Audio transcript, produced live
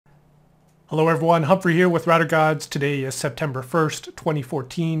Hello everyone, Humphrey here with routergods. Today is September 1st,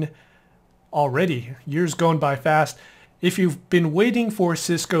 2014. Already, years going by fast. If you've been waiting for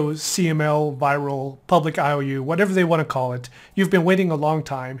Cisco's CML, viral, public IOU, whatever they want to call it, you've been waiting a long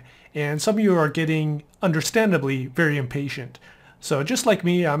time, and some of you are getting, understandably, very impatient. So just like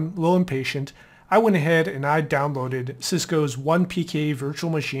me, I'm a little impatient. I went ahead and I downloaded Cisco's 1PK virtual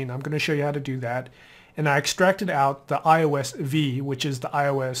machine. I'm going to show you how to do that. And I extracted out the IOSv, which is the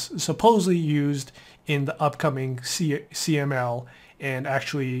iOS supposedly used in the upcoming CML and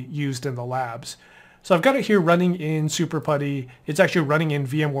actually used in the labs. So I've got it here running in SuperPutty. It's actually running in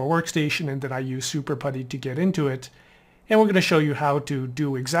VMware Workstation, and then I use SuperPutty to get into it. And we're going to show you how to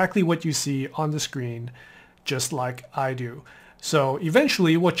do exactly what you see on the screen, just like I do. So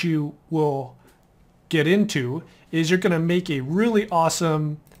eventually what you will get into is you're going to make a really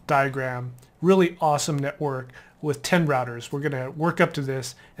awesome diagram, really awesome network with 10 routers. We're going to work up to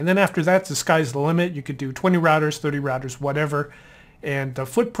this, and then after that the sky's the limit. You could do 20 routers, 30 routers, whatever, and the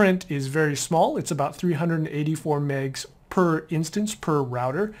footprint is very small. It's about 384 megs per instance per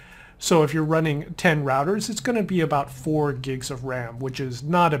router. So if you're running 10 routers, it's going to be about 4 gigs of RAM, which is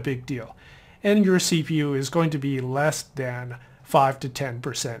not a big deal, and your CPU is going to be less than 5 to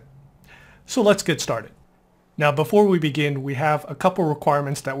 10%. So let's get started. Now, before we begin, we have a couple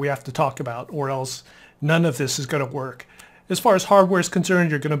requirements that we have to talk about, or else none of this is going to work. As far as hardware is concerned,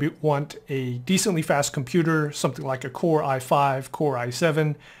 you're going to want a decently fast computer, something like a Core i5, Core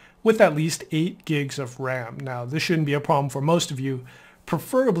i7, with at least 8 gigs of RAM. Now, this shouldn't be a problem for most of you.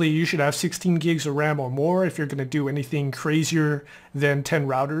 Preferably, you should have 16 gigs of RAM or more if you're going to do anything crazier than 10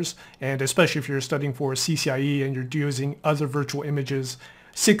 routers, and especially if you're studying for CCIE and you're using other virtual images.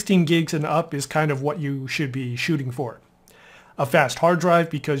 16 gigs and up is kind of what you should be shooting for. A fast hard drive,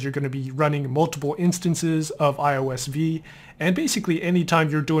 because you're going to be running multiple instances of IOSv, and basically anytime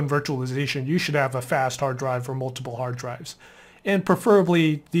you're doing virtualization, you should have a fast hard drive or multiple hard drives. And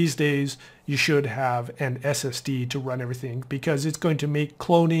preferably these days, you should have an SSD to run everything, because it's going to make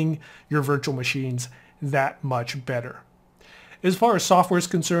cloning your virtual machines that much better. As far as software is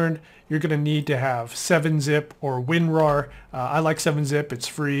concerned, you're going to need to have 7-zip or WinRAR. I like 7-zip. It's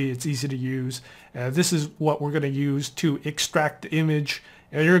free. It's easy to use. This is what we're going to use to extract the image.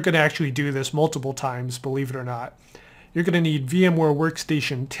 And you're going to actually do this multiple times, believe it or not. You're going to need VMware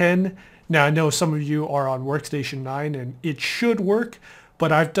Workstation 10. Now, I know some of you are on Workstation 9, and it should work,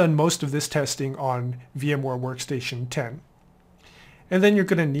 but I've done most of this testing on VMware Workstation 10. And then you're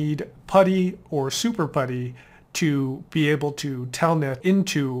going to need Putty or SuperPutty to be able to telnet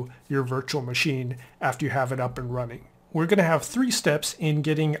into your virtual machine after you have it up and running. We're going to have 3 steps in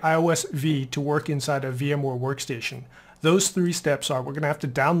getting IOSv to work inside a VMware Workstation. Those 3 steps are: we're going to have to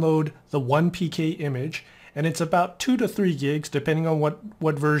download the 1PK image, and it's about 2 to 3 gigs depending on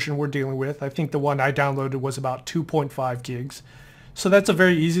what version we're dealing with. I think the one I downloaded was about 2.5 gigs. So that's a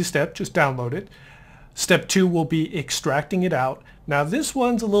very easy step, just download it. Step 2 will be extracting it out. Now this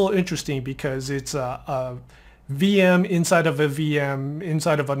one's a little interesting because it's a VM inside of a VM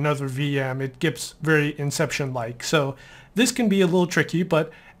inside of another VM. It gets very Inception-like. So this can be a little tricky,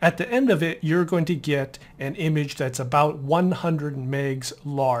 but at the end of it, you're going to get an image that's about 100 megs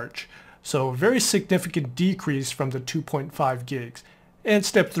large. So a very significant decrease from the 2.5 gigs. And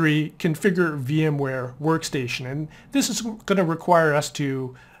step 3, configure VMware Workstation. And this is going to require us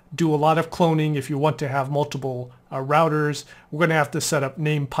to do a lot of cloning. If you want to have multiple routers, we're going to have to set up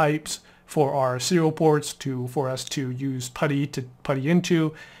name pipes for our serial ports for us to use Putty to Putty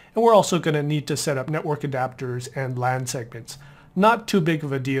into, and we're also going to need to set up network adapters and LAN segments. Not too big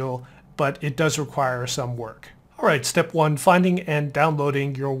of a deal, but it does require some work. Alright, step 1, finding and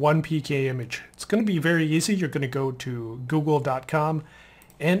downloading your 1PK image. It's going to be very easy. You're going to go to google.com,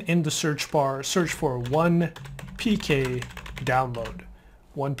 and in the search bar, search for 1PK download.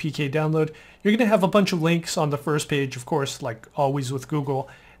 1PK download. You're going to have a bunch of links on the first page, of course, like always with Google.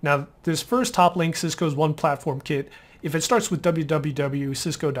 Now, this first top link, Cisco's One Platform Kit, if it starts with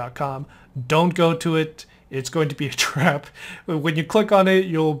www.cisco.com, don't go to it. It's going to be a trap. When you click on it,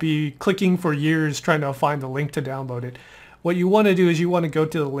 you'll be clicking for years trying to find the link to download it. What you want to do is you want to go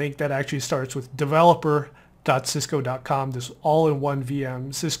to the link that actually starts with developer.cisco.com, this all-in-one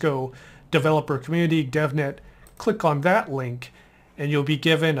VM, Cisco Developer Community, DevNet. Click on that link, and you'll be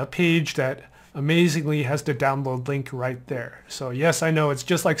given a page that amazingly has the download link right there. So yes, I know it's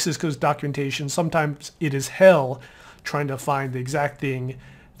just like Cisco's documentation. Sometimes it is hell trying to find the exact thing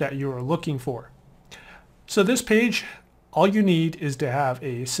that you are looking for. So this page, all you need is to have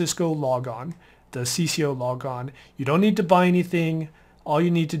a Cisco logon, the CCO logon. You don't need to buy anything. All you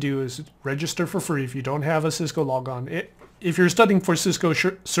need to do is register for free. If you don't have a Cisco logon, if you're studying for Cisco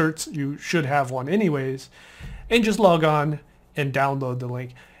certs, you should have one anyways. And just log on and download the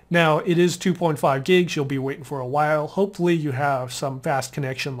link. Now, it is 2.5 gigs. You'll be waiting for a while. Hopefully you have some fast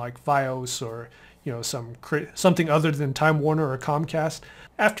connection like Fios or something other than Time Warner or Comcast.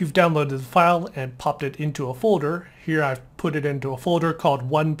 After you've downloaded the file and popped it into a folder, here I've put it into a folder called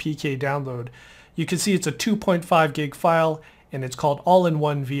 1pk download. You can see it's a 2.5 gig file and it's called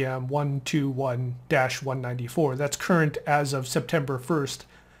all-in-one VM 121-194. That's current as of September 1st,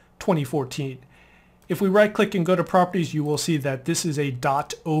 2014. If we right click and go to properties, you will see that this is a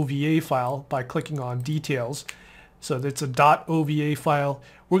 .ova file by clicking on details. So that's a .ova file.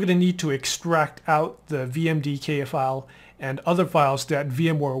 We're going to need to extract out the VMDK file and other files that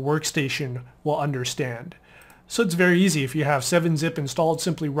VMware Workstation will understand. So it's very easy. If you have 7-zip installed,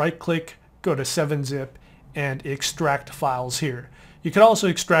 simply right click, go to 7-zip and extract files here. You can also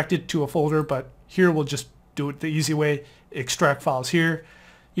extract it to a folder, but here we'll just do it the easy way, extract files here.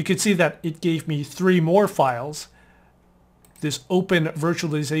 You can see that it gave me 3 more files. This open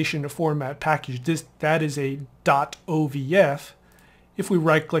virtualization format package, that is a .ovf. If we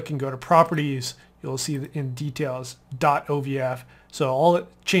right click and go to properties, you'll see in details .ovf. So all it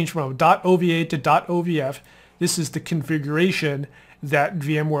changed from .ova to .ovf. This is the configuration that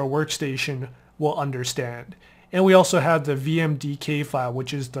VMware Workstation will understand. And we also have the VMDK file,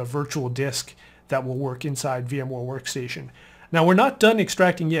 which is the virtual disk that will work inside VMware Workstation. Now we're not done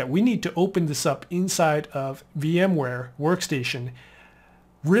extracting yet. We need to open this up inside of VMware Workstation,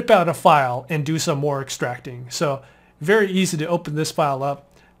 rip out a file, and do some more extracting. So very easy to open this file up.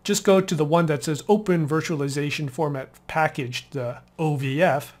 Just go to the one that says Open Virtualization Format Package, the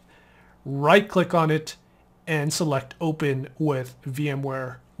OVF, right click on it, and select Open with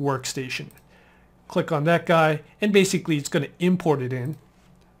VMware Workstation. Click on that guy, and basically it's going to import it in.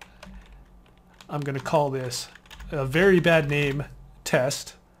 I'm going to call this a very bad name,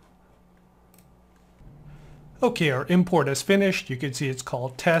 test. Okay, our import is finished. You can see it's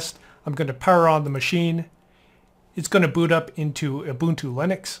called test. I'm going to power on the machine. It's going to boot up into Ubuntu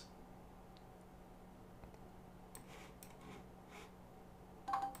Linux.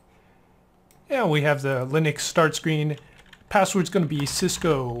 And we have the Linux start screen. Password's going to be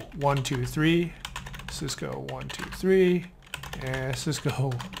Cisco123, Cisco123, and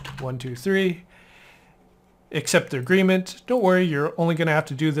Cisco123. Accept the agreement. Don't worry, you're only going to have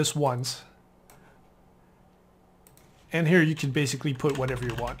to do this once. And here you can basically put whatever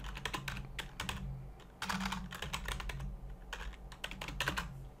you want.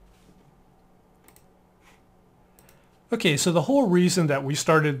 Okay, so the whole reason that we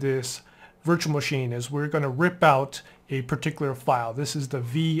started this virtual machine is we're going to rip out a particular file. This is the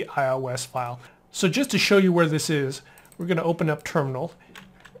VIOS file. So just to show you where this is, we're going to open up terminal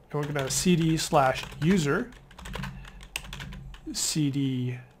and we're going to cd/user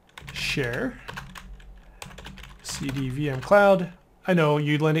cd share cd VM cloud. I know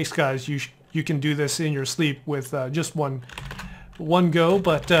you Linux guys, you can do this in your sleep with just one go,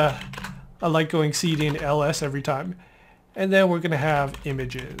 but I like going cd and ls every time. And then we're going to have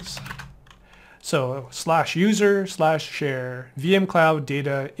images. So /user/share VM cloud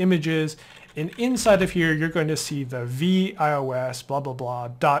data images, and inside of here you're going to see the VIOS blah blah blah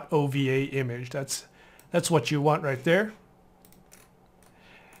 .ova image. That's what you want right there.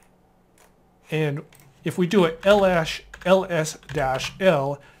 And if we do a ls-l,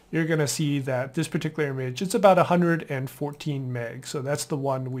 you're going to see that this particular image, it's about 114 meg. So that's the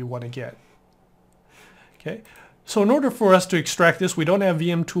one we want to get. Okay. So in order for us to extract this, we don't have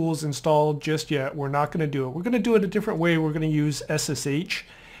VM tools installed just yet. We're not going to do it. We're going to do it a different way. We're going to use SSH.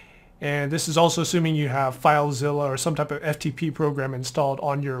 And this is also assuming you have FileZilla or some type of FTP program installed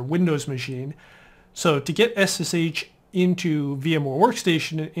on your Windows machine. So to get SSH into VMware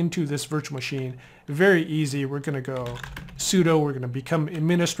Workstation, into this virtual machine, very easy. We're going to go sudo, we're going to become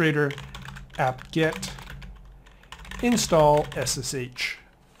administrator, apt-get, install SSH.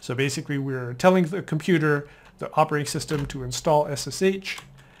 So basically we're telling the computer, the operating system, to install SSH,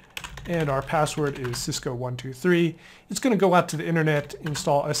 and our password is Cisco123. It's going to go out to the internet,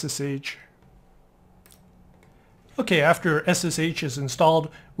 install SSH. Okay, after SSH is installed,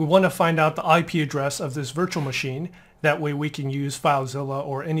 we want to find out the IP address of this virtual machine. That way we can use FileZilla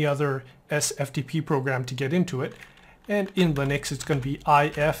or any other SFTP program to get into it. And in Linux it's going to be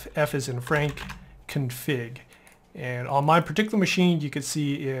if, F as in Frank, config. And on my particular machine you can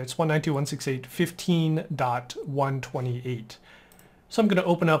see it's 192.168.15.128. So I'm going to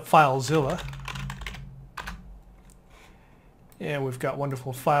open up FileZilla. And we've got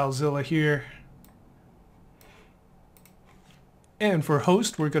wonderful FileZilla here. And for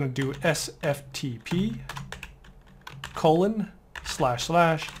host we're going to do SFTP:// ://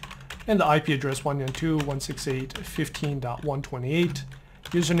 and the IP address 192.168.15.128,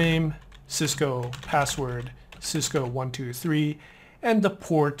 username Cisco, password Cisco123, and the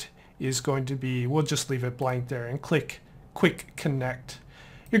port is going to be, we'll just leave it blank there and click Quick Connect.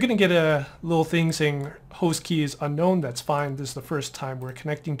 You're going to get a little thing saying host key is unknown. That's fine. This is the first time we're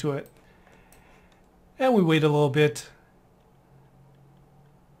connecting to it. And we wait a little bit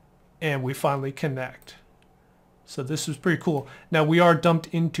and we finally connect. So this is pretty cool. Now we are dumped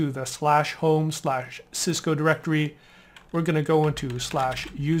into the /home/Cisco directory. We're going to go into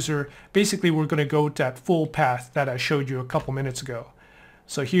 /user. Basically, we're going to go to that full path that I showed you a couple minutes ago.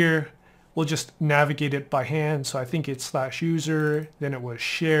 So here, we'll just navigate it by hand. So I think it's /user, then it was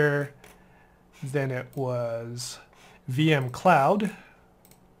share, then it was VM cloud.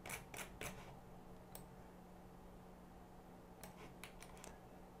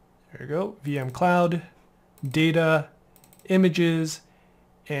 There you go, VM cloud, data, images,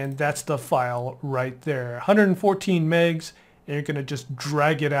 and that's the file right there. 114 megs, and you're going to just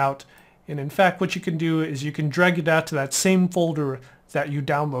drag it out. And in fact, what you can do is you can drag it out to that same folder that you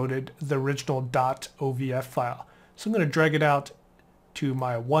downloaded, the original .ovf file. So I'm going to drag it out to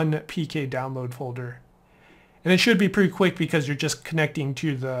my 1pk download folder. And it should be pretty quick because you're just connecting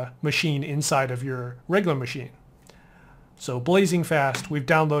to the machine inside of your regular machine. So blazing fast, we've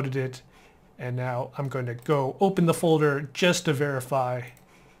downloaded it, and now I'm going to go open the folder just to verify.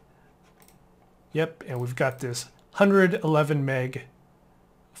 Yep, and we've got this 111 meg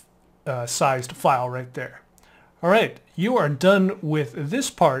sized file right there. All right, you are done with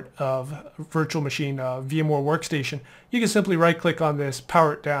this part of virtual machine VMware Workstation. You can simply right click on this,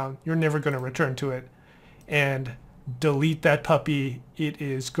 power it down. You're never going to return to it, and delete that puppy. It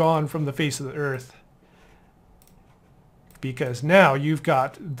is gone from the face of the earth, because now you've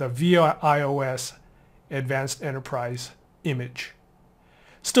got the VIOS Advanced Enterprise image.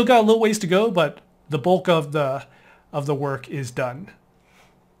 Still got a little ways to go, but the bulk of the work is done.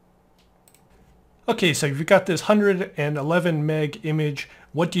 Okay, so you've got this 111 meg image.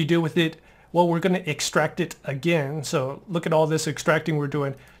 What do you do with it? Well, we're going to extract it again. So look at all this extracting we're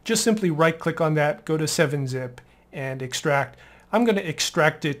doing. Just simply right click on that, go to 7-zip and extract. I'm going to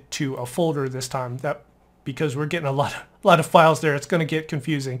extract it to a folder this time, because we're getting a lot of files there. It's going to get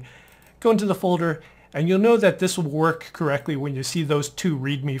confusing. Go into the folder, and you'll know that this will work correctly when you see those two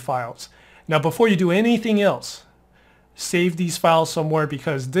README files. Now, before you do anything else, save these files somewhere,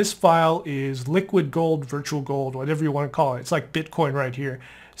 because this file is liquid gold, virtual gold, whatever you want to call it. It's like Bitcoin right here.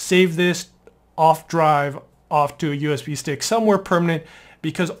 Save this off drive, off to a USB stick, somewhere permanent,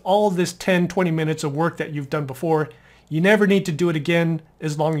 because all this 10-20 minutes of work that you've done before, you never need to do it again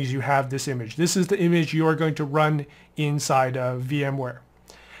as long as you have this image. This is the image you are going to run inside of VMware.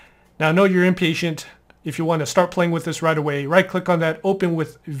 Now, I know you're impatient. If you want to start playing with this right away, right click on that, open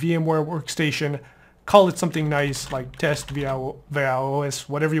with VMware Workstation, call it something nice like test VIOS,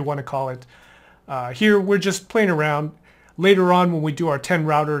 whatever you want to call it. Here we're just playing around. Later on, when we do our 10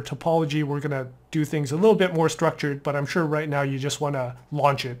 router topology, we're going to do things a little bit more structured, but I'm sure right now you just want to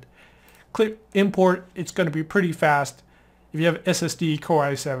launch it. Click import. It's going to be pretty fast. If you have SSD Core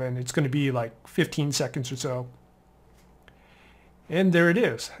i7, it's going to be like 15 seconds or so. And there it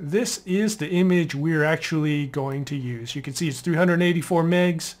is. This is the image we're actually going to use. You can see it's 384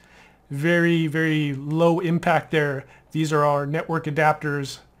 megs. Very, very low impact there. These are our network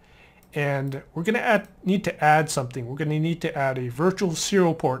adapters. And we're going to need to add something. We're going to need to add a virtual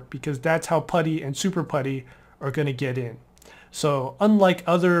serial port, because that's how PuTTY and Super PuTTY are going to get in. So unlike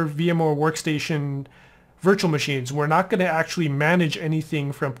other VMware Workstation virtual machines, we're not going to actually manage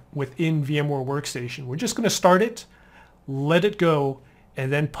anything from within VMware Workstation. We're just going to start it, let it go,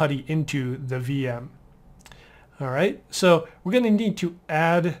 and then PuTTY into the VM. All right, so we're going to need to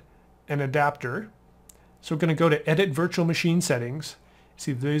add an adapter. So we're going to go to Edit Virtual Machine Settings.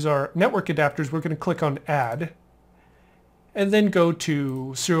 See, these are network adapters. We're going to click on Add, and then go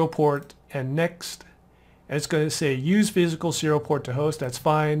to Serial Port and Next. And it's going to say Use Physical Serial Port to Host. That's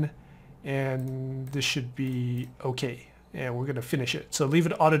fine. And this should be okay. And we're going to finish it. So leave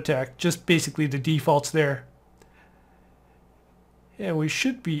it auto tech, just basically the defaults there. And we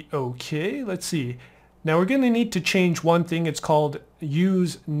should be okay. Let's see. Now we're going to need to change one thing. It's called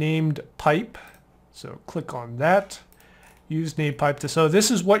Use Named Pipe. So click on that. Use named pipe. So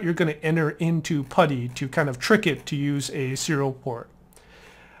this is what you're going to enter into PuTTY to kind of trick it to use a serial port.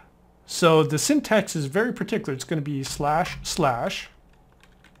 So the syntax is very particular. It's going to be //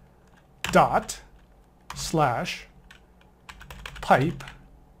 dot / pipe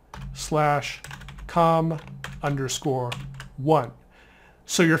 / com _1.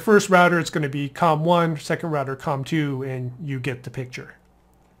 So your first router is going to be COM1, second router COM2, and you get the picture.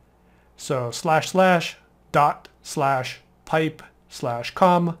 So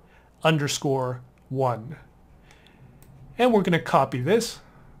 //.pipe/com_1. And we're going to copy this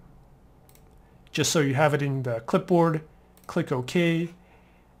just so you have it in the clipboard. Click OK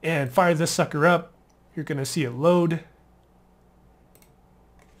and fire this sucker up. You're going to see it load.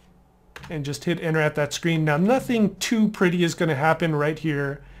 And just hit enter at that screen. Now nothing too pretty is going to happen right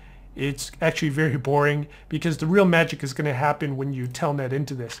here. It's actually very boring because the real magic is going to happen when you telnet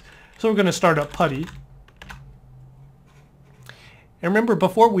into this. So we're going to start up PuTTY. And remember,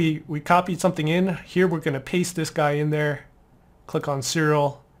 before we copied something in, here we're going to paste this guy in there. Click on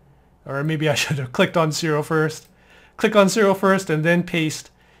serial, or maybe I should have clicked on serial first. Click on serial first and then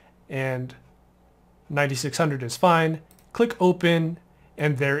paste, and 9600 is fine. Click open,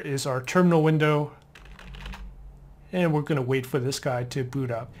 and there is our terminal window. And we're going to wait for this guy to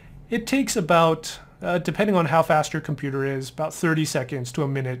boot up. It takes about, depending on how fast your computer is, about 30 seconds to a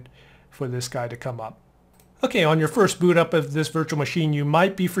minute for this guy to come up. Okay, on your first boot up of this virtual machine, you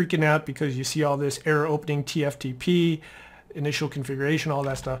might be freaking out because you see all this error opening TFTP, initial configuration, all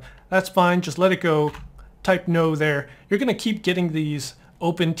that stuff. That's fine, just let it go. Type no there. You're going to keep getting these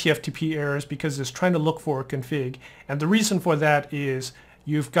open TFTP errors because it's trying to look for a config. And the reason for that is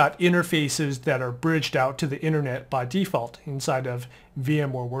you've got interfaces that are bridged out to the internet by default inside of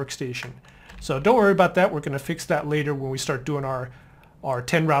VMware Workstation. So don't worry about that. We're going to fix that later when we start doing our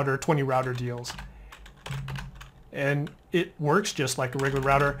 10 router, 20 router deals. And it works just like a regular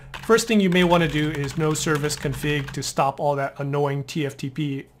router. First thing you may want to do is no service config to stop all that annoying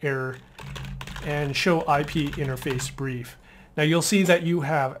TFTP error, and show IP interface brief. Now you'll see that you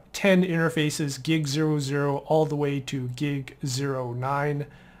have 10 interfaces, gig 00 all the way to gig 09.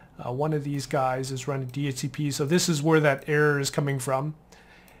 One of these guys is running DHCP, so this is where that error is coming from.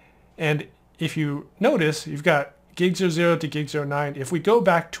 And if you notice, you've got gig 00 to gig 09. If we go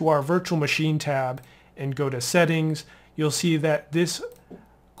back to our virtual machine tab and go to settings, you'll see that this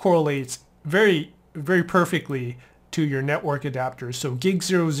correlates very, very perfectly to your network adapters. So gig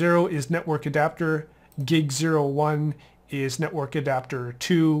 00 is network adapter, gig 01 is network adapter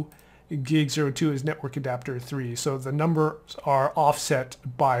 2, gig 02 is network adapter 3. So the numbers are offset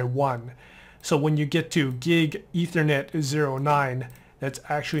by 1. So when you get to gig Ethernet 09, that's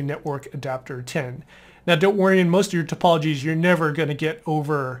actually network adapter 10. Now don't worry, in most of your topologies, you're never going to get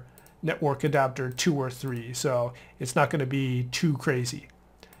over network adapter 2 or 3, so it's not going to be too crazy.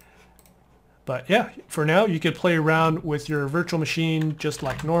 But yeah, for now you could play around with your virtual machine just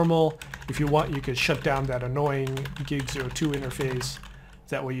like normal. If you want, you could shut down that annoying gig 02 interface.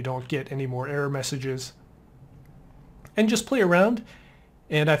 That way you don't get any more error messages. And just play around.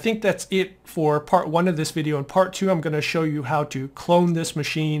 And I think that's it for part 1 of this video. In part 2, I'm going to show you how to clone this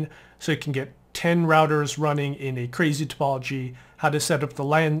machine so you can get 10 routers running in a crazy topology, how to set up the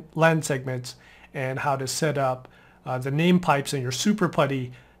LAN segments, and how to set up the name pipes in your super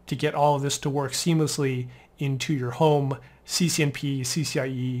PuTTY to get all of this to work seamlessly into your home CCNP,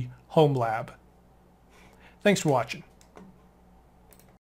 CCIE home lab. Thanks for watching.